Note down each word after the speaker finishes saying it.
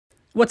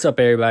What's up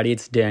everybody,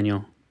 it's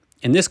Daniel.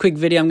 In this quick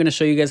video, I'm going to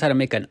show you guys how to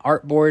make an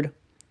artboard.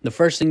 The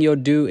first thing you'll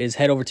do is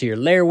head over to your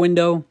layer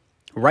window,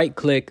 right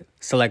click,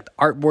 select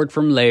artboard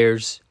from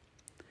layers.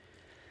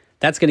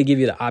 That's going to give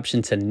you the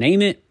option to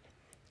name it.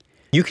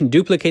 You can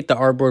duplicate the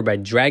artboard by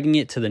dragging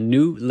it to the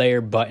new layer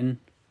button.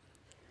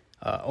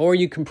 Or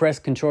you can press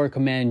Ctrl or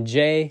Command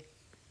J.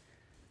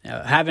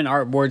 Having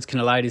artboards can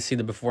allow you to see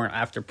the before and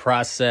after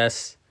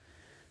process.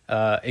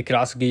 It could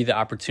also give you the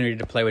opportunity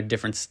to play with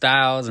different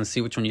styles and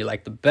see which one you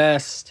like the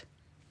best.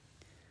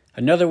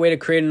 Another way to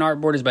create an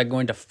artboard is by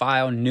going to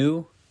File,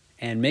 New,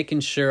 and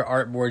making sure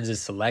Artboards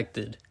is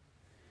selected.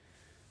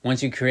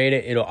 Once you create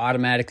it, it'll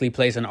automatically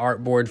place an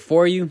artboard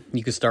for you.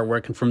 You can start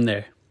working from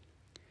there.